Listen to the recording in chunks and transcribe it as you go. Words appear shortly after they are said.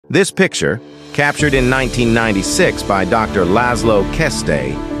This picture, captured in 1996 by Dr. Laszlo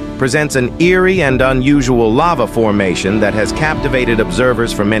Kestay, presents an eerie and unusual lava formation that has captivated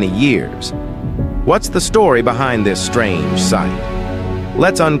observers for many years. What's the story behind this strange sight?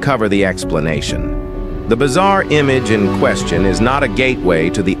 Let's uncover the explanation. The bizarre image in question is not a gateway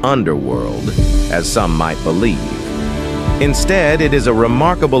to the underworld, as some might believe. Instead, it is a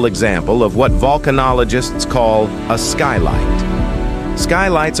remarkable example of what volcanologists call a skylight.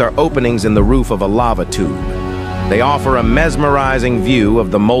 Skylights are openings in the roof of a lava tube. They offer a mesmerizing view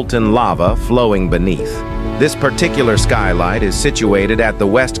of the molten lava flowing beneath. This particular skylight is situated at the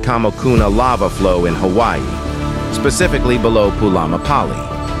West Kamokuna lava flow in Hawaii, specifically below Pulama Pali.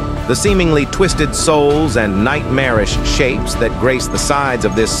 The seemingly twisted souls and nightmarish shapes that grace the sides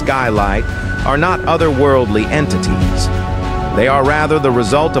of this skylight are not otherworldly entities. They are rather the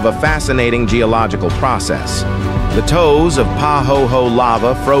result of a fascinating geological process. The toes of pahoehoe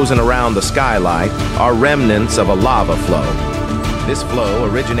lava frozen around the skylight are remnants of a lava flow. This flow,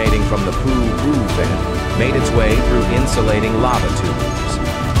 originating from the Puu Oo vent, made its way through insulating lava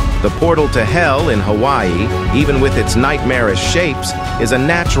tubes. The portal to hell in Hawaii, even with its nightmarish shapes, is a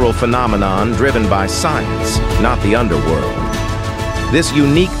natural phenomenon driven by science, not the underworld. This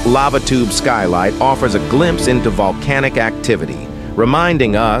unique lava tube skylight offers a glimpse into volcanic activity,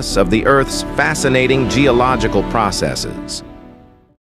 reminding us of the Earth's fascinating geological processes.